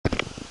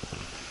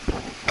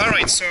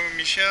Alright, so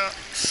Michelle,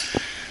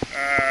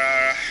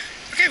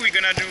 okay, we're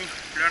gonna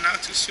learn how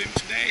to swim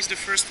today. It's the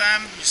first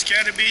time you're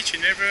scared a bit,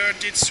 you never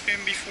did swim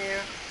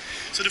before.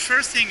 So the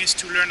first thing is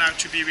to learn how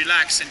to be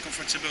relaxed and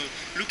comfortable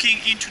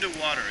looking into the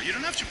water. You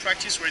don't have to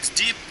practice where it's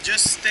deep,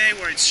 just stay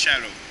where it's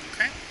shallow,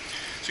 okay?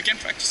 So you can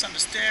practice on the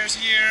stairs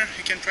here,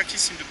 you can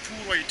practice in the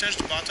pool where you touch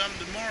the bottom.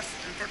 The more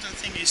important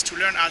thing is to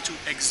learn how to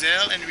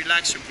exhale and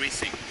relax your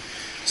breathing.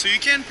 So you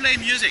can play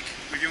music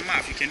with your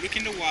mouth. You can look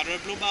in the water,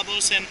 blow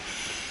bubbles and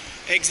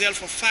exhale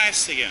for 5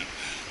 seconds.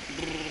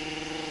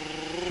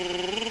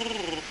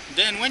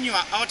 Then when you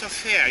are out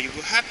of air, you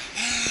go up,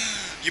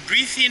 you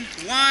breathe in,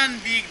 one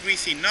big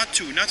breath in, not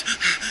two, not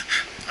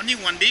only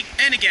one big,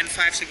 and again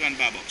 5 second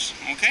bubbles,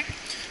 okay?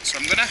 So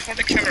I'm gonna hold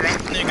the camera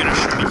and you're gonna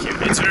show me here.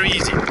 It's very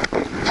easy.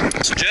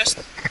 So just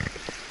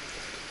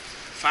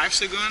 5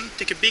 seconds,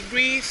 take a big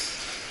breath,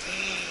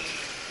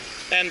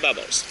 and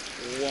bubbles.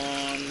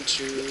 1,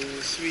 2,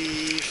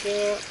 3,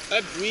 4,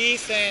 up,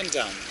 breathe and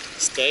down.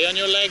 Stay on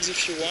your legs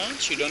if you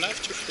want, you don't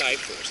have to fly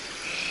first.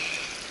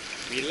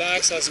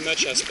 Relax as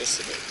much as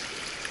possible.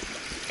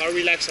 How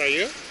relaxed are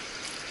you?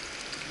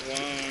 1,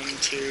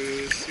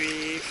 2,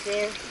 3,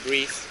 4,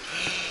 breathe.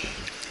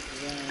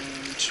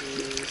 1, 2,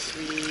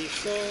 3,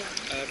 4,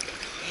 up.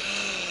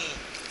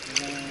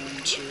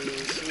 1, 2,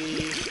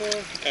 3, 4,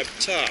 up,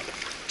 top.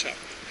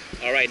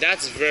 Alright,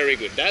 that's very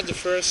good. That's the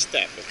first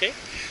step, okay?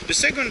 The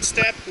second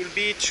step will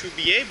be to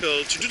be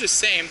able to do the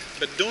same,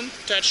 but don't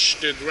touch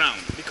the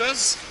ground.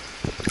 Because,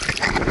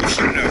 if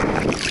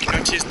you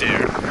notice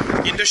there,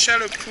 in the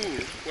shallow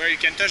pool, where you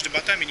can touch the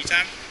bottom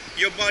anytime,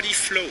 your body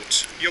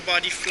floats, your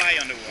body fly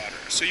on the water.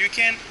 So you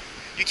can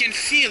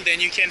feel, then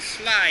you can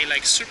fly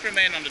like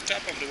Superman on the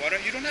top of the water.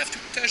 You don't have to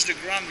touch the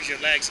ground with your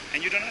legs,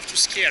 and you don't have to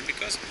scare,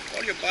 because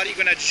all your body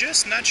gonna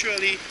just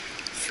naturally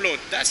float.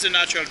 That's the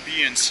natural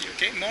buoyancy,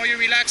 okay? More you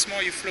relax,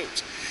 more you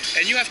float.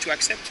 And you have to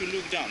accept to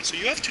look down. So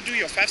you have to do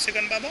your 5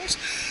 second bubbles.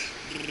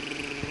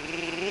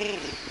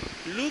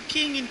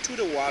 Looking into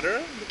the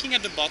water, looking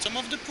at the bottom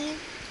of the pool,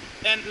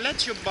 and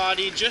let your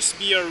body just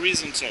be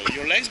horizontal.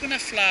 Your legs gonna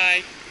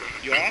fly,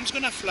 your arms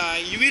gonna fly.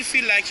 You will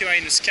feel like you are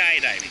in a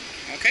skydiving,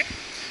 okay?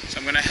 So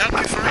I'm gonna help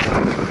you for it,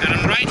 and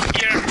I'm right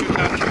here to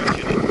help you if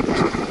you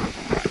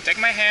need. Take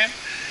my hand,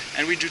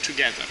 and we do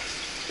together.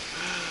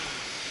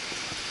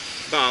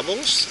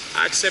 Bubbles,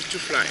 accept to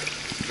fly.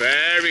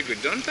 Very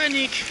good, don't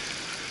panic.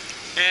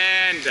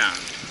 And down.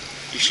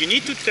 If you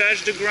need to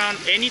touch the ground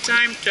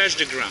anytime, touch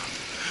the ground.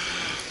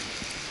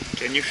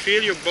 Can you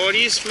feel your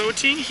body is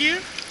floating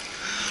here?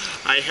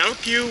 I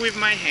help you with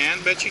my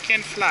hand, but you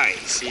can fly,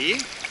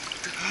 see?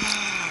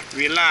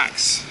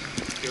 Relax.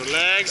 Your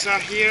legs are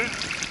here.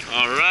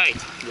 Alright,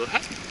 go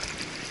ahead.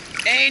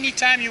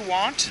 Anytime you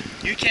want,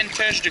 you can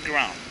touch the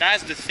ground.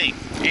 That's the thing.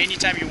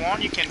 Anytime you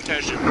want, you can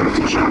touch the ground.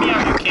 So show me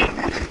how you can,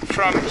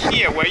 from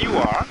here where you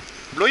are,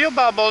 blow your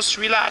bubbles,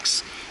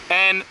 relax,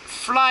 and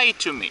fly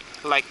to me.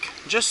 Like,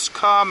 just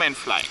come and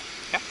fly.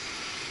 Yeah?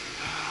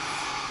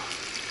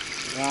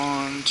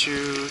 1,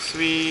 2,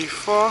 3,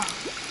 4,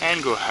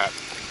 and go up.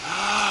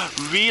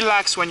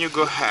 Relax when you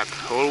go up.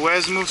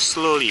 Always move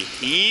slowly.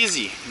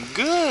 Easy.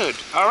 Good.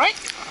 Alright?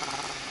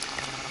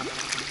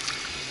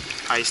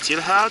 I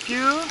still help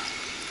you.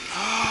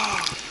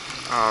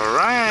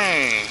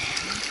 Alright.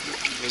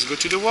 Let's go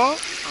to the wall.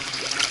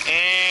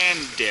 And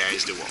there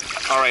is the wall.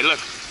 Alright, look.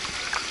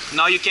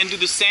 Now you can do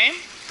the same.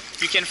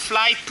 You can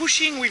fly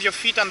pushing with your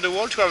feet on the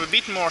wall to have a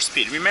bit more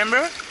speed.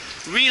 Remember?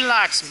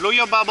 Relax. Blow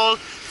your bubble.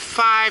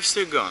 5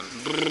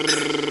 seconds.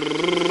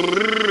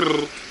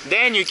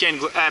 Then you can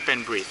go up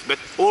and breathe. But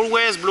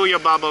always blow your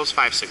bubbles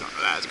 5 seconds.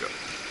 Let's go.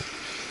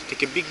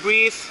 Take a big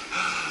breath.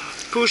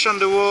 Push on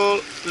the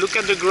wall. Look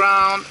at the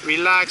ground.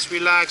 Relax,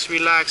 relax,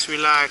 relax,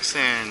 relax,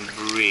 and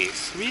breathe.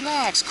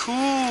 Relax.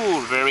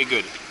 Cool. Very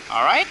good.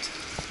 Alright?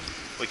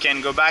 We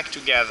can go back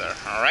together.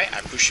 Alright?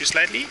 I push you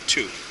slightly.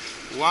 2,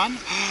 1.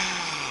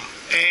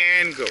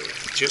 And go.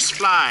 Just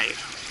fly.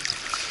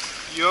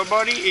 Your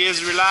body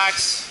is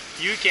relaxed.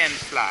 You can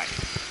fly.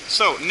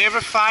 So,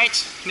 never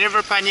fight,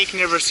 never panic,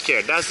 never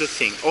scared. That's the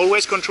thing.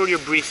 Always control your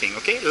breathing,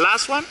 okay?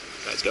 Last one.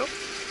 Let's go.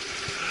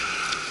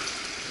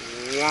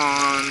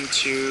 1,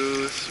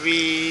 2,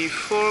 3,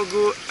 4.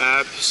 Go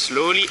up.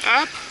 Slowly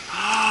up.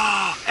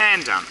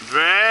 And down.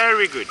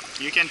 Very good.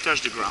 You can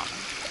touch the ground.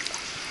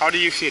 How do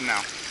you feel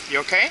now? You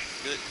okay?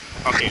 Good.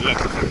 Okay, look.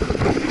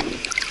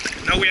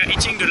 Now we are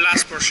hitting the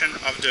last portion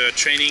of the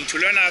training to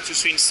learn how to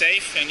swim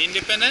safe and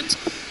independent.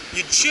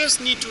 You just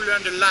need to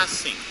learn the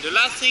last thing. The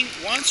last thing,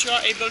 once you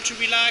are able to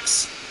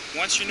relax,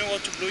 once you know how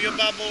to blow your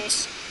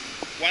bubbles,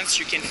 once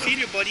you can feel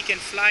your body can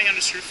fly on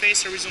the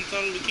surface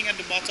horizontal, looking at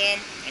the bottom,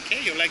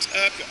 okay, your legs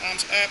up, your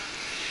arms up,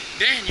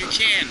 then you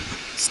can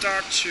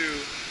start to,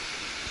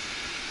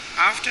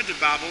 after the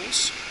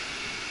bubbles,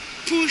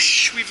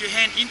 push with your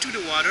hand into the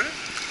water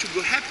to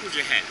go up with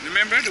your hand.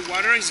 Remember, the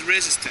water is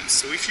resistance.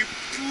 So if you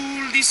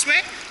pull this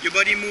way, your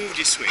body moves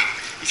this way.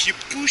 If you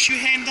push your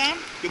hand down,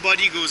 your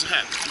body goes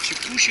up. If you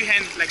push your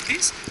hand like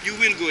this, you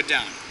will go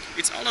down.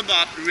 It's all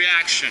about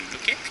reaction,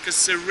 okay? Because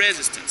it's a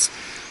resistance.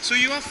 So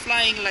you are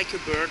flying like a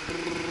bird,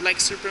 like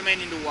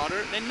Superman in the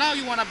water, and now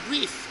you want to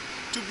breathe.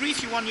 To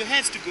breathe, you want your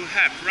heads to go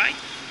up, right?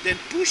 Then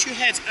push your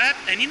heads up,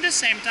 and in the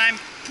same time,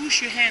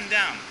 push your hand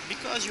down.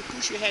 Because you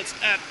push your heads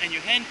up and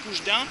your hand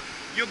push down,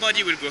 your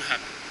body will go up.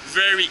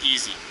 Very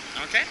easy,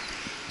 okay?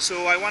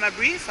 So I want to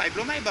breathe, I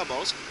blow my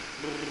bubbles.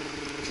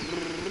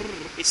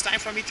 It's time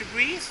for me to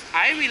breathe.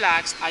 I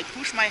relax, I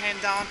push my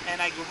hand down,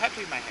 and I go up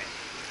with my head.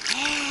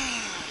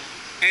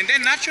 And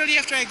then naturally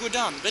after I go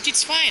down, but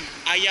it's fine.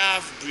 I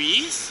have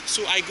breathe,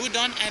 so I go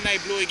down and I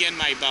blow again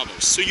my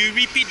bubbles. So you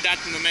repeat that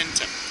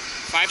momentum.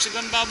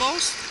 5-second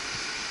bubbles,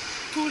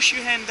 push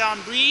your hand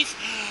down, breathe,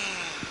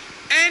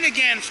 and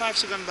again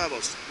 5-second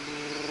bubbles.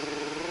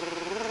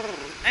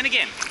 And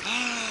again,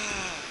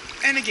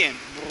 and again.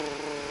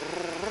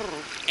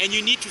 And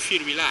you need to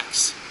feel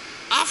relaxed.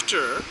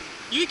 After,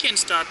 you can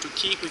start to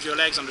kick with your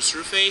legs on the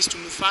surface to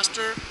move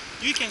faster.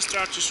 You can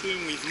start to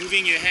swim with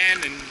moving your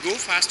hand and go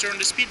faster on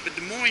the speed, but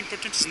the more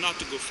important is not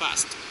to go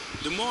fast.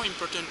 The more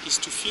important is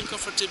to feel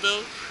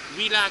comfortable,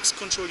 relax,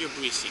 control your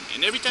breathing.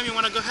 And every time you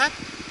want to go up,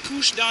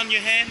 push down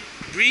your hand,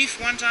 breathe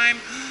one time,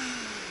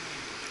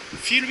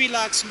 feel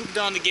relaxed, look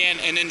down again,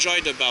 and enjoy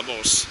the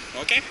bubbles.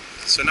 Okay?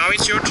 So now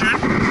it's your turn.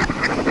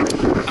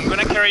 I'm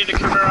gonna carry the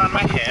camera on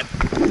my head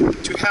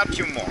to help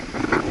you more.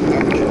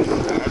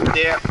 Okay, up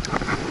there,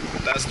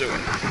 that's the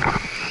one.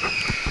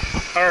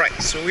 Alright,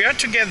 so we are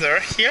together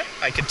here,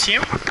 like a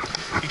team.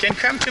 You can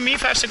come to me,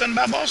 5-second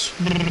bubbles.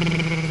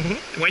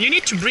 When you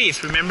need to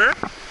breathe, remember,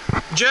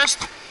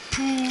 just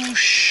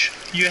push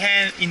your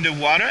hand in the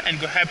water and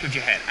go up with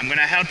your head. I'm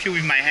gonna help you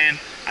with my hand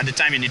at the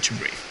time you need to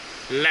breathe.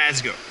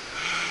 Let's go.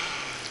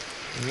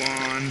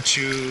 1,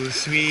 2,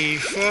 3,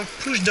 4.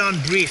 Push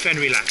down, breathe and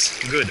relax.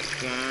 Good.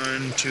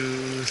 1,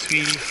 2,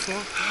 3,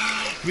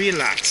 4.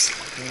 Relax.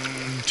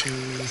 1, 2,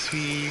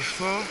 3,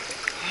 4.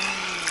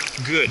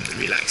 Good.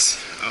 Relax.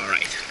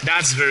 Alright.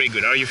 That's very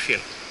good. How you feel?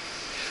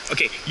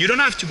 Okay, you don't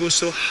have to go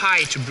so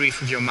high to breathe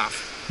with your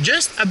mouth.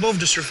 Just above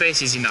the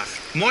surface is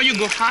enough. More you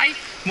go high,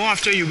 more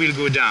after you will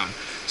go down.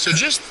 So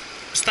just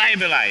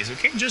stabilize,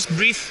 okay? Just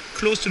breathe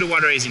close to the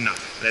water is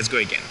enough. Let's go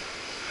again.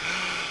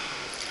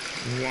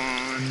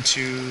 1,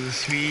 2,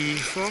 3,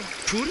 4.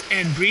 Pull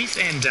and breathe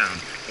and down.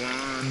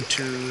 1,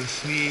 2,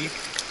 3.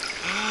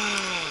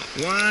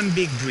 One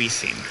big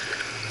breathing.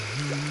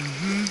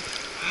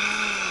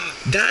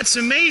 That's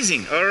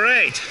amazing. All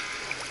right.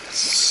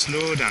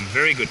 Slow down.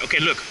 Very good. Okay,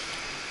 look.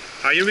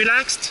 Are you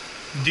relaxed?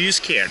 Do you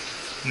scared?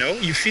 No?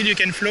 You feel you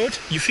can float?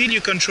 You feel you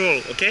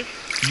control, okay?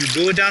 You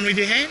go down with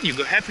your hand, you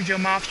go up with your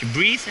mouth, you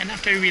breathe, and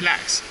after you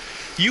relax.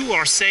 You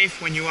are safe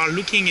when you are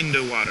looking in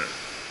the water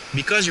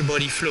because your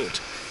body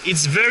floats.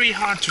 It's very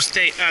hard to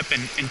stay up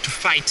and to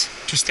fight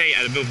to stay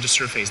above the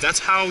surface. That's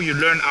how you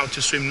learn how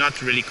to swim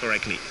not really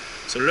correctly.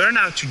 So learn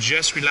how to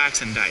just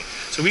relax and dive.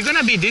 So we're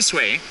gonna be this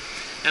way,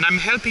 and I'm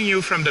helping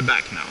you from the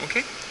back now,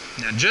 okay?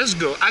 Now just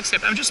go,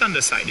 accept, I'm just on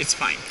the side, it's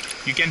fine.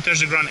 You can touch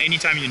the ground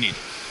anytime you need.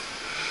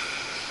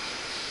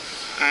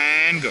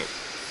 And go.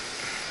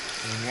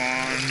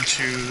 1,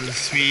 2,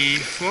 3,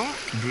 4.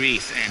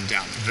 Breathe and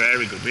down.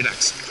 Very good.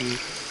 Relax. 2,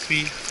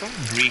 3, 4.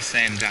 Breathe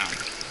and down.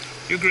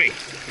 You're great.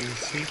 2,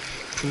 3.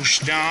 Push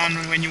down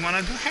when you want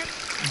to go ahead.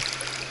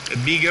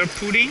 A bigger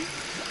pulling.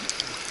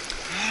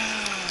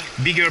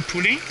 Bigger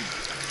pulling.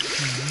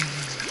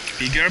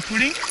 Bigger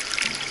pulling.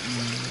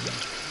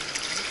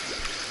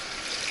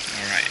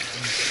 Alright.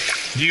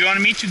 Do you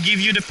want me to give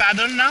you the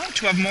paddle now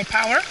to have more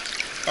power?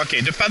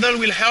 Okay, the paddle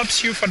will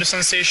help you for the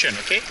sensation,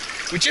 okay?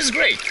 Which is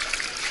great.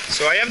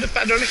 So I have the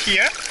paddle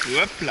here.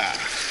 Whoopla.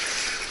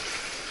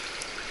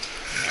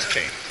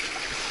 Okay.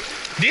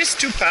 These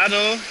two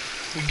paddles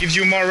will give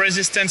you more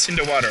resistance in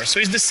the water. So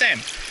it's the same.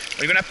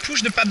 You're gonna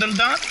push the paddle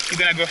down, you're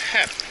gonna go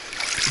up.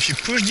 If you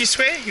push this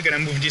way, you're gonna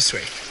move this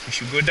way. If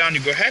you go down,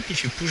 you go up.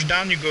 If you push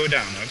down, you go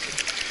down. Okay.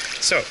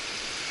 So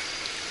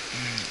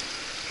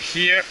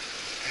here,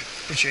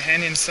 put your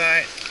hand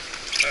inside.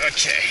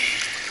 Okay.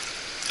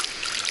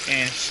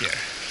 And here.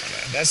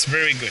 Right. That's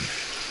very good.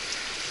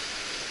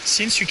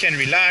 Since you can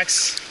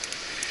relax,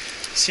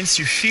 since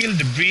you feel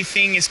the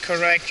breathing is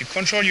correct, you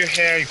control your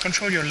hair, you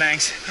control your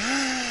lungs,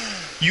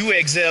 you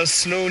exhale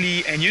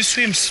slowly and you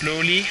swim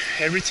slowly,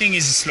 everything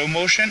is in slow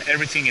motion,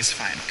 everything is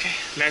fine, okay?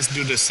 Let's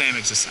do the same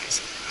exercise.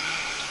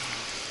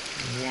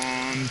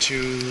 1,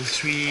 2,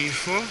 3,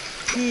 4.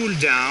 Pull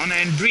down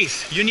and breathe.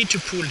 You need to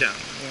pull down.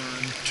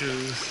 1, 2,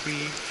 3,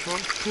 4.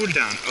 Pull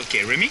down.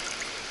 Okay, Remy,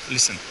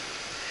 listen.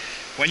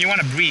 When you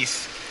want to breathe,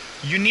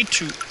 you need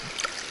to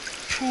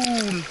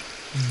pull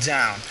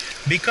down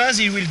because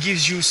it will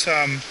give you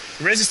some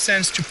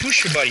resistance to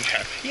push your body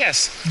up.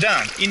 Yes,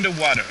 down in the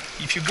water.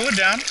 If you go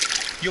down,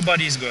 your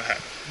body is go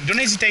up. Don't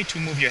hesitate to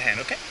move your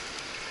hand, okay?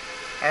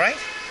 All right?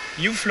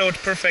 You float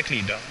perfectly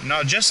though.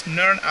 Now just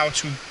learn how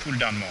to pull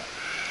down more.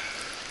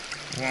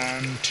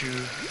 1, 2,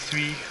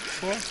 3,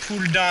 4.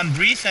 Pull down,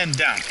 breathe and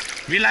down.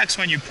 Relax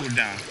when you pull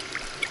down.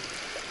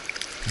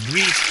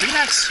 Breathe,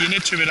 relax, you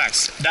need to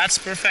relax. That's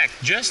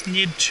perfect, just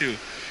need to.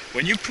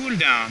 When you pull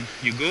down,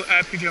 you go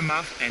up with your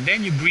mouth and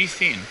then you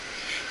breathe in.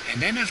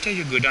 And then after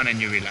you go down and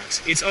you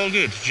relax. It's all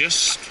good.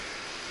 Just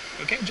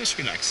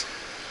relax.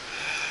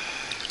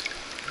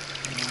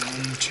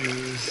 1,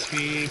 2,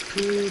 3,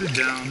 pull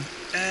down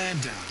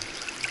and down.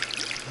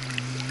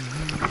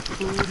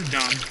 Pull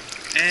down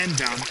and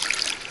down. 1,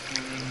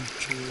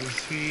 2,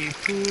 3,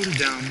 pull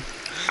down.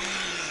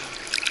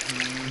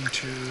 1,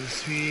 2,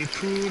 3,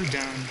 pull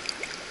down.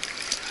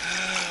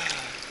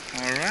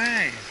 All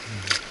right.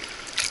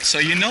 So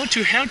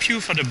to help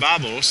you for the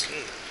bubbles,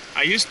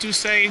 I used to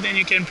say then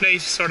you can play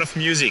sort of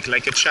music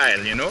like a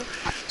child,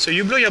 So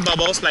you blow your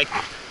bubbles like,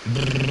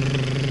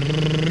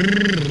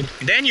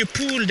 then you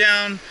pull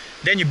down,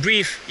 then you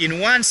breathe in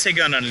 1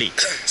 second only.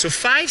 So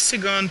 5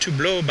 seconds to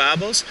blow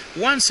bubbles,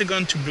 1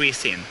 second to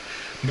breathe in.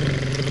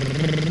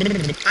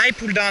 I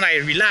pull down, I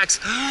relax.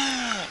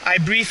 I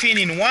breathe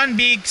in 1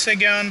 big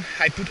second.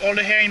 I put all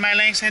the hair in my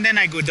legs and then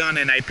I go down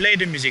and I play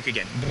the music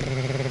again.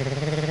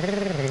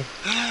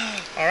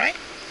 All right?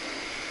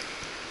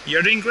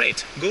 You're doing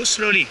great. Go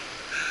slowly.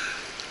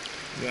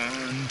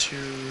 1,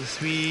 2,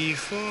 3,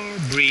 4.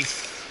 Breathe.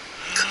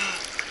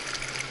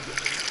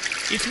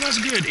 It was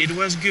good. It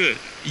was good.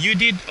 You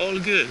did all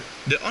good.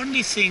 The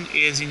only thing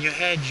is in your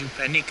head you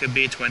panic a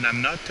bit when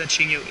I'm not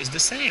touching you. It's the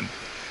same.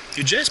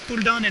 You just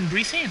pull down and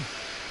breathe in.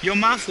 Your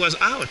mouth was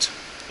out.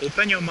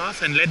 Open your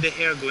mouth and let the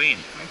air go in.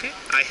 Okay?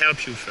 I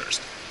help you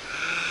first.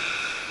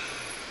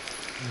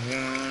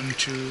 1,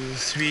 2,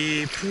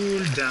 3.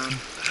 Pull down.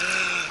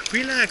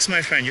 Relax,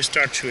 my friend. You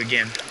start to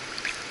again.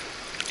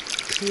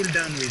 Pull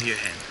down with your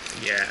hand.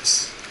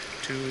 Yes.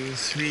 2,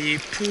 3.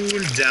 Pull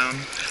down.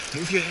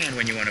 Move your hand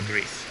when you want to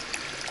breathe.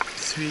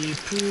 3.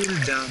 Pull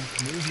down.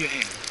 Move your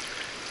hand.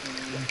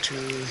 1,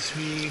 2,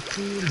 3.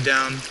 Pull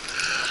down.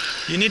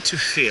 You need to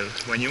feel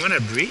when you want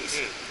to breathe.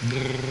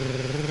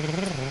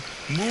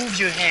 Move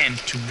your hand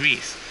to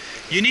breathe.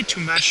 You need to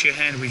match your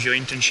hand with your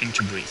intention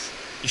to breathe.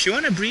 If you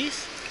want to breathe,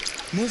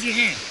 move your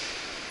hand.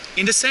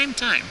 In the same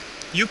time,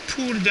 you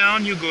pull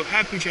down, you go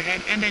up with your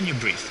head, and then you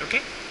breathe,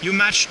 okay? You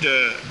match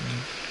the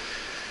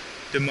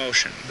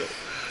motion. Go.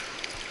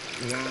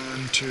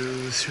 1,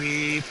 2,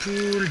 3,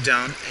 pull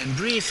down and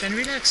breathe and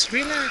relax.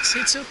 Relax,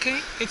 it's okay,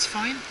 it's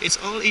fine, it's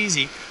all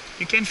easy.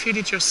 You can feel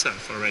it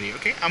yourself already,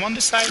 okay? I'm on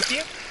the side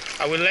here.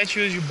 I will let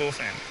you use your both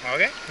hands,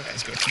 okay?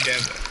 Let's go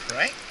together,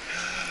 right?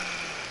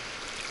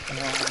 1,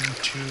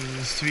 2,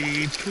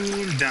 3,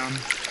 pull down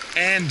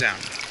and down.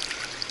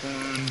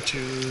 1,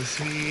 2,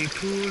 3,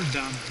 pull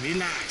down.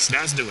 Relax,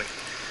 that's the way.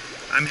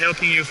 I'm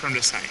helping you from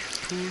the side.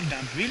 Pull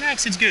down,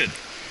 relax, it's good.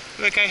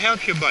 Look, I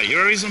help your body.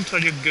 You're horizontal,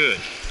 you're good.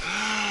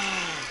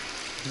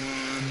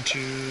 1,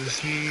 2,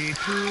 3,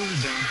 pull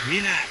down.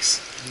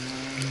 Relax.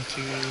 1,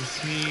 2,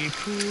 3,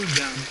 pull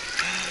down.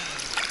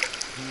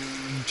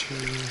 1, 2,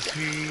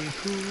 3,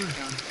 pull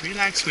down.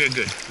 Relax, we are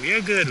good. We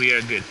are good, we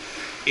are good.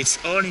 It's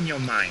all in your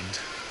mind.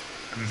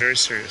 I'm very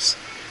serious.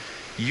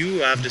 You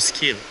have the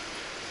skill.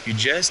 You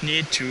just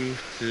need to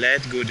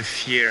let go the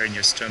fear in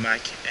your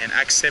stomach and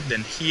accept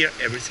that here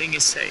everything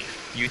is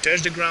safe. You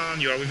touch the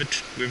ground, you are with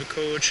a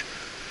coach.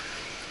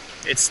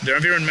 The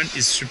environment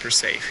is super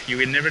safe. You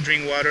will never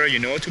drink water, you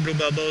know how to blow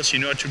bubbles, you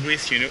know how to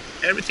breathe,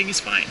 everything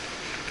is fine.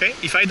 Okay?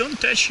 If I don't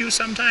touch you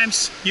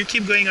sometimes, you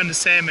keep going on the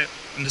same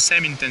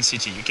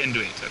intensity. You can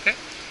do it, okay?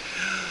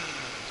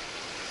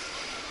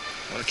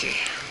 Okay.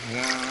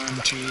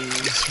 1, 2,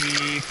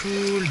 3,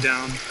 pull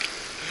down.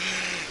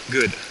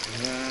 Good.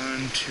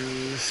 1,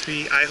 2,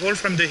 3. I hold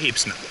from the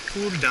hips now.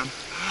 Pull down.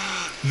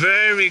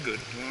 Very good.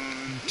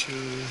 1, 2,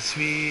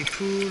 3.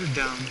 Pull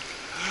down.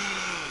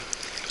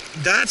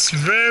 That's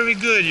very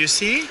good. You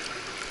see?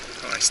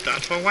 Oh, I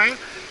start for a while.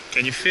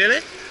 Can you feel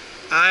it?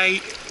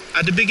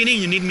 At the beginning,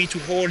 you need me to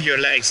hold your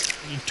legs,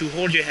 to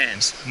hold your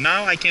hands.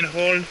 Now I can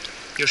hold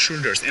your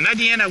shoulders. And at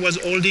the end, I was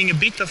holding a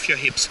bit of your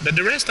hips. But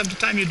the rest of the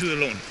time, you do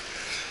alone.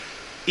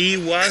 It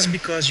was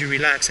because you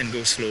relax and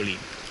go slowly.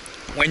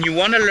 When you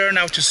want to learn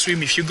how to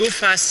swim, if you go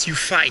fast, you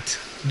fight.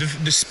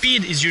 The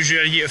speed is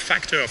usually a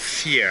factor of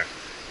fear.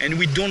 And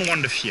we don't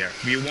want the fear.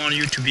 We want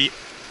you to be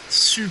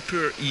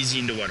super easy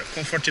in the water.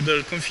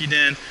 Comfortable,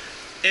 confident,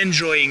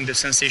 enjoying the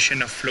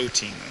sensation of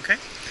floating, okay?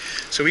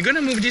 So we're going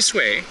to move this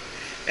way.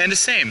 And the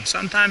same.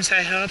 Sometimes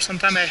I help,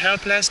 sometimes I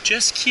help less.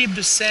 Just keep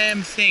the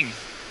same thing.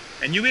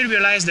 And you will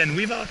realize that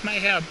without my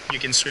help, you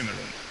can swim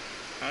alone.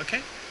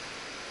 Okay?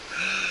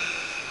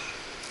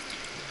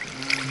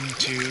 1,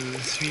 2,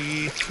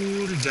 3,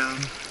 pull down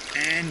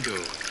and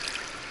go.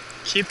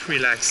 Keep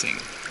relaxing.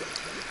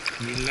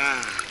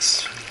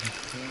 Relax.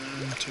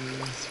 1, 2,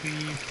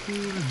 3,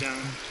 pull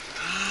down.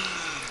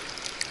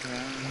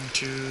 1,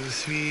 2,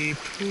 3,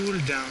 pull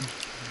down.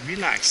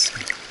 Relax.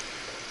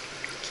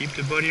 Keep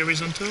the body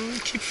horizontal.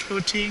 Keep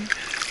floating.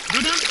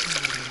 Go down.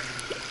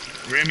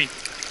 Remy.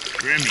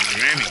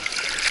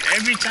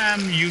 Every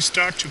time you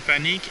start to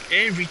panic,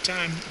 every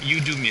time you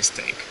do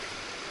mistake.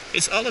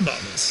 It's all about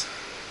this.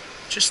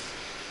 Just,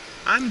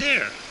 I'm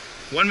there.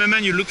 One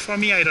moment you look for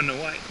me, I don't know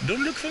why.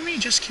 Don't look for me,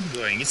 just keep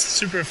going. It's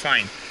super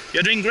fine.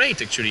 You're doing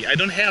great, actually. I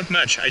don't help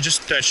much. I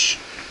just touch,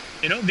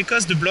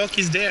 because the block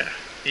is there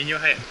in your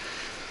head.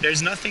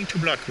 there's nothing to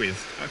block with,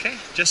 okay?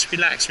 Just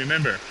relax,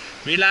 remember.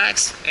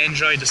 Relax,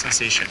 enjoy the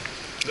sensation.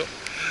 Go.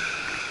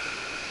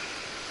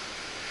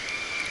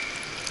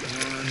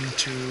 1,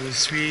 2,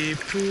 3,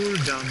 pull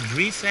down,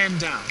 breathe and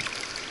down.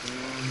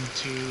 1,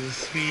 2,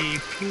 3,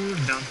 pull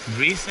down,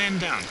 breathe and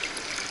down.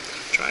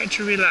 Try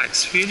to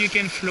relax, feel you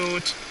can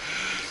float.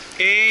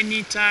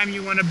 Anytime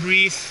you want to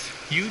breathe,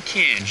 you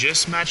can,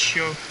 just match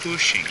your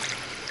pushing.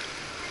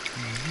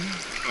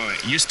 All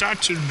right, you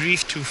start to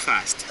breathe too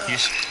fast.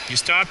 You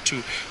start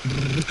to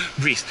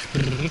breathe.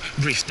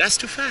 That's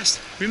too fast.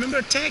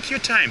 Remember, take your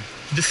time.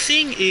 The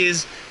thing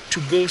is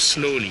to go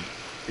slowly.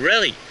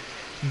 Really,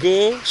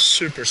 go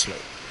super slow.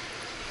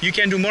 You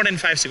can do more than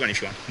 5 seconds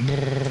if you want.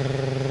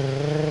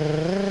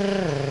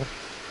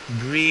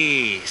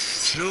 Breathe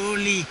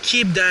slowly.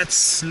 Keep that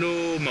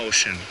slow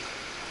motion.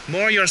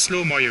 More you're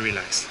slow, more you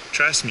relax.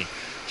 Trust me.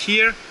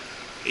 Here,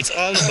 it's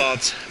all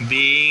about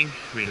being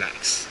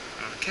relaxed.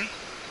 Okay?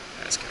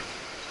 Let's go.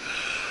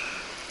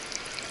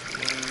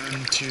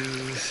 1, 2,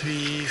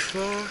 3,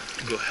 4.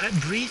 Go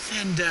ahead, breathe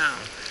and down.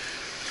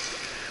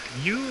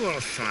 You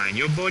are fine.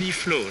 Your body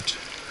float.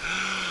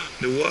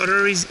 The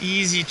water is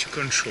easy to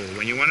control.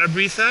 When you want to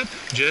breathe up,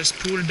 just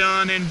pull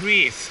down and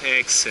breathe.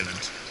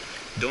 Excellent.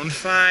 Don't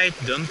fight,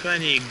 don't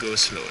panic, go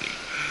slowly.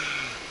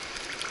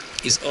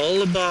 It's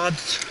all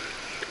about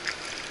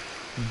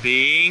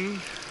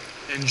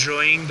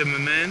enjoying the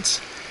moment,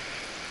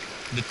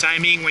 the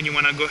timing when you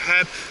want to go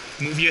up,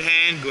 move your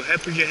hand, go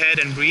up with your head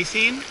and breathe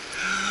in,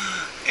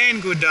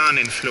 and go down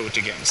and float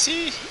again.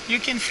 See, you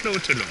can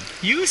float alone.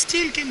 You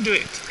still can do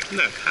it.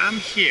 Look, I'm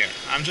here.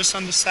 I'm just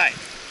on the side.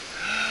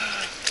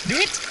 Do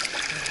it.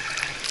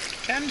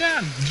 Calm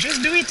down.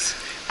 Just do it.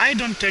 I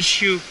don't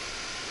touch you.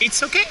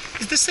 It's okay.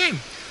 It's the same.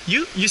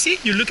 You see,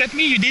 you look at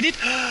me, you did it,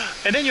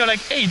 and then you're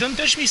like, hey, don't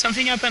touch me,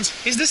 something happens.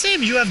 It's the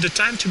same. You have the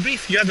time to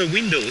breathe. You have the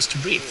windows to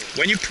breathe.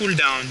 When you pull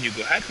down, you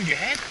go up with your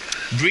head,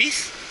 breathe,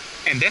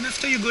 and then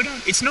after you go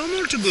down. It's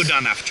normal to go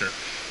down after.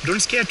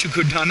 Don't scare to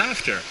go down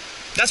after.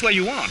 That's what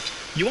you want.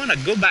 You want to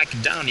go back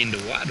down in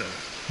the water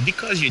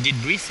because you did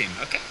breathing,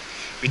 okay?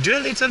 We do a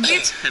little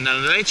bit, and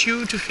I'll let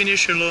you to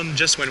finish alone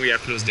just when we are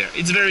close there.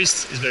 It's very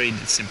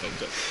simple.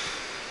 Go.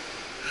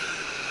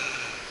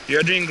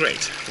 You're doing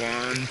great.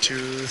 1,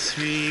 2,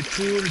 3,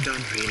 pull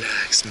down,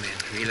 relax, man,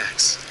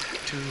 relax.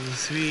 2,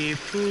 3,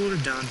 pull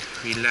down,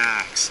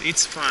 relax.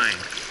 It's fine.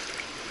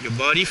 Your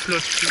body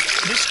floats.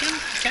 This one,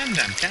 calm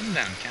down, calm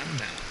down, calm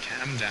down,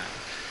 calm down.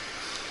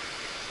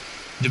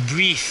 The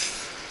breath.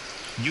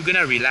 You're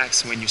gonna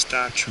relax when you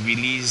start to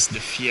release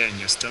the fear in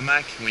your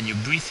stomach. When your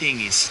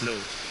breathing is slow.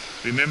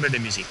 Remember the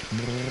music.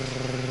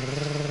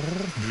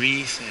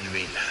 Breathe and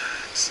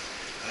relax.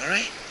 All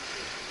right?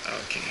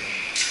 Okay.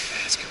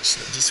 Let's go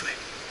slow this way.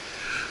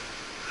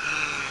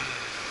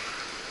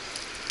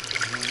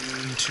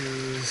 1, 2,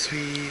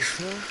 3,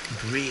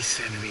 4. Breathe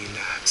and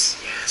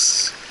relax.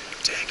 Yes.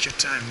 Take your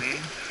time,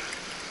 man.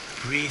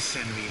 Breathe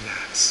and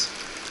relax.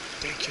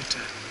 Take your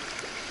time.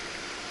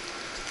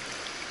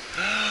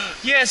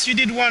 Yes, you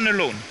did one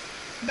alone.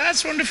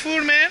 That's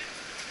wonderful, man.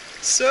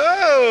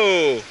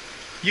 So,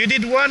 you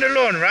did one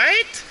alone,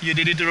 right? You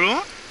did it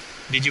alone?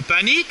 Did you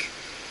panic?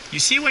 You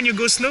see, when you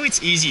go slow,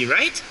 it's easy,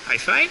 right? High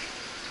five.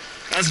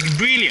 That's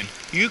brilliant.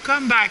 You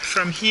come back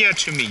from here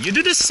to me. You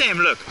do the same.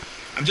 Look,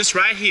 I'm just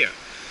right here.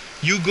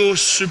 You go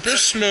super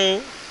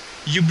slow.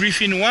 You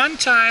breathe in one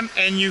time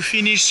and you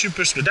finish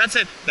super slow. That's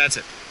it. That's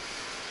it.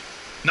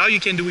 Now you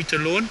can do it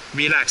alone.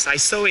 Relax. I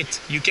saw it.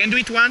 You can do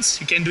it once.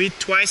 You can do it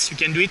twice. You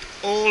can do it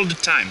all the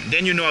time.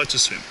 Then you know how to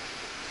swim.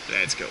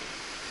 Let's go.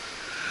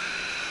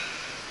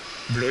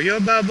 Blow your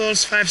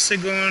bubbles, 5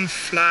 seconds,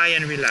 fly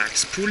and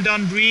relax. Pull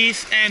down,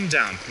 breathe and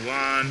down.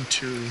 1,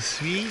 2,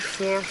 3,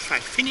 4,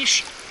 5.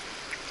 Finish.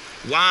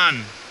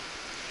 1.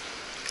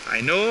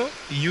 I know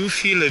you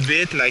feel a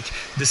bit like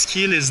the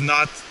skill is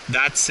not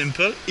that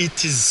simple.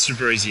 It is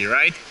super easy,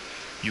 right?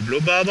 You blow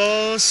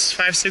bubbles,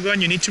 5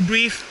 seconds, you need to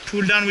breathe,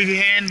 pull down with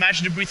your hand,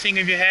 match the breathing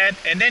of your head,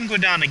 and then go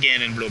down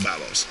again and blow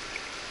bubbles.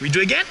 We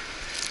do again.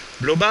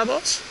 Blow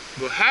bubbles,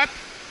 go up,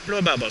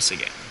 blow bubbles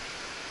again.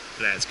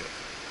 Let's go.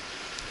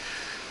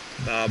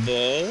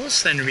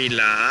 Bubbles and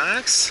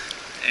relax,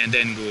 and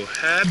then go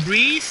up,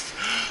 breathe.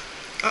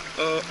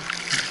 Uh-oh.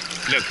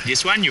 Look,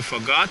 this one you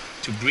forgot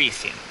to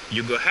breathe in.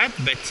 You go up,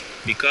 but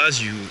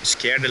because you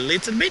scared a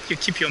little bit, you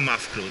keep your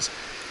mouth closed.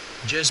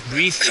 Just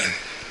breathe in.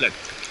 Look.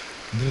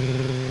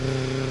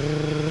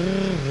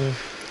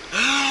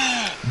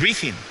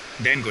 Breathe in,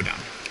 then go down.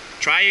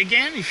 Try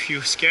again. If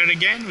you're scared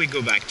again, we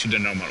go back to the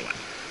normal one.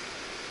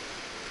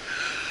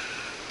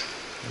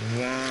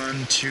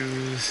 1,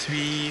 2,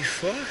 3,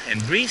 4,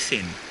 and breathe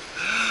in.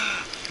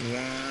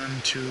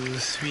 1, 2,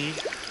 3.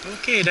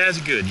 Okay, that's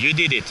good. You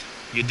did it.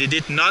 You did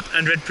it not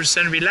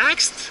 100%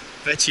 relaxed,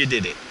 but you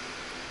did it.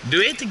 Do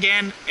it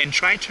again and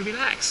try to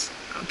relax.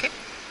 Okay?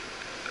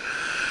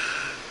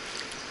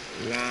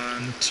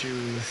 1,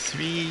 2,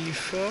 3,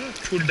 4.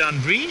 Pull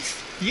down, breathe.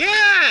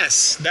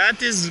 Yes,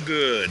 that is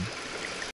good.